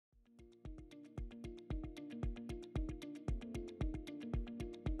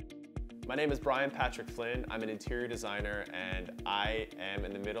My name is Brian Patrick Flynn. I'm an interior designer and I am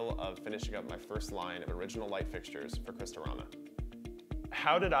in the middle of finishing up my first line of original light fixtures for Crystorama.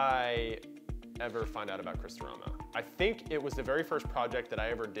 How did I ever find out about Crystorama? I think it was the very first project that I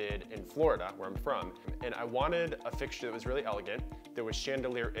ever did in Florida, where I'm from, and I wanted a fixture that was really elegant, that was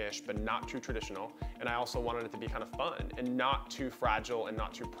chandelier-ish, but not too traditional, and I also wanted it to be kind of fun and not too fragile and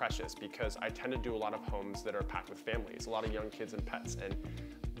not too precious, because I tend to do a lot of homes that are packed with families, a lot of young kids and pets, and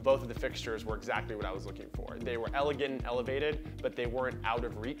both of the fixtures were exactly what I was looking for. They were elegant and elevated, but they weren't out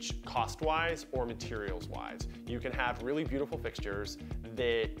of reach cost-wise or materials-wise. You can have really beautiful fixtures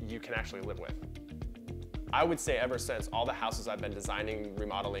that you can actually live with. I would say ever since, all the houses I've been designing,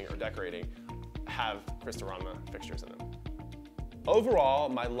 remodeling, or decorating have Crystorama fixtures in them. Overall,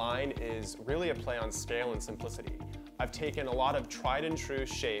 my line is really a play on scale and simplicity. I've taken a lot of tried and true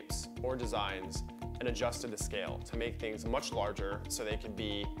shapes or designs and adjusted the scale to make things much larger so they could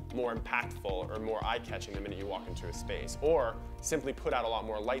be more impactful or more eye-catching the minute you walk into a space, or simply put out a lot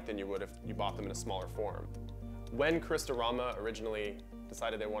more light than you would if you bought them in a smaller form. When Crystorama originally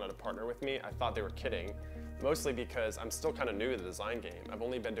decided they wanted to partner with me, I thought they were kidding, mostly because I'm still kind of new to the design game. I've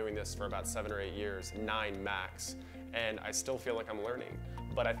only been doing this for about 7 or 8 years, 9 max, and I still feel like I'm learning.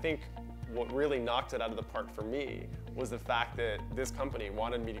 But I think what really knocked it out of the park for me was the fact that this company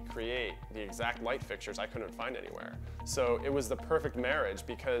wanted me to create the exact light fixtures I couldn't find anywhere. So it was the perfect marriage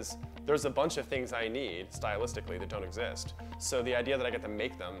because there's a bunch of things I need stylistically that don't exist. So the idea that I get to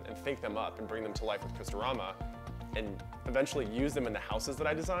make them and think them up and bring them to life with Crystorama and eventually use them in the houses that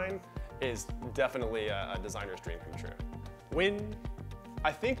I design is definitely a designer's dream come true.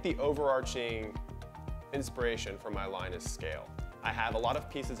 I think the overarching inspiration for my line is scale. I have a lot of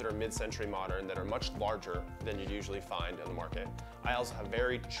pieces that are mid-century modern that are much larger than you'd usually find in the market. I also have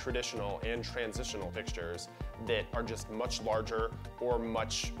very traditional and transitional fixtures that are just much larger or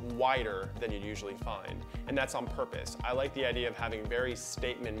much wider than you'd usually find. And that's on purpose. I like the idea of having very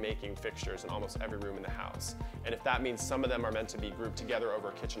statement-making fixtures in almost every room in the house. And if that means some of them are meant to be grouped together over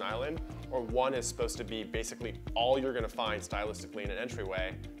a kitchen island, or one is supposed to be basically all you're gonna find stylistically in an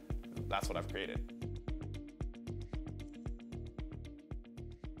entryway, that's what I've created.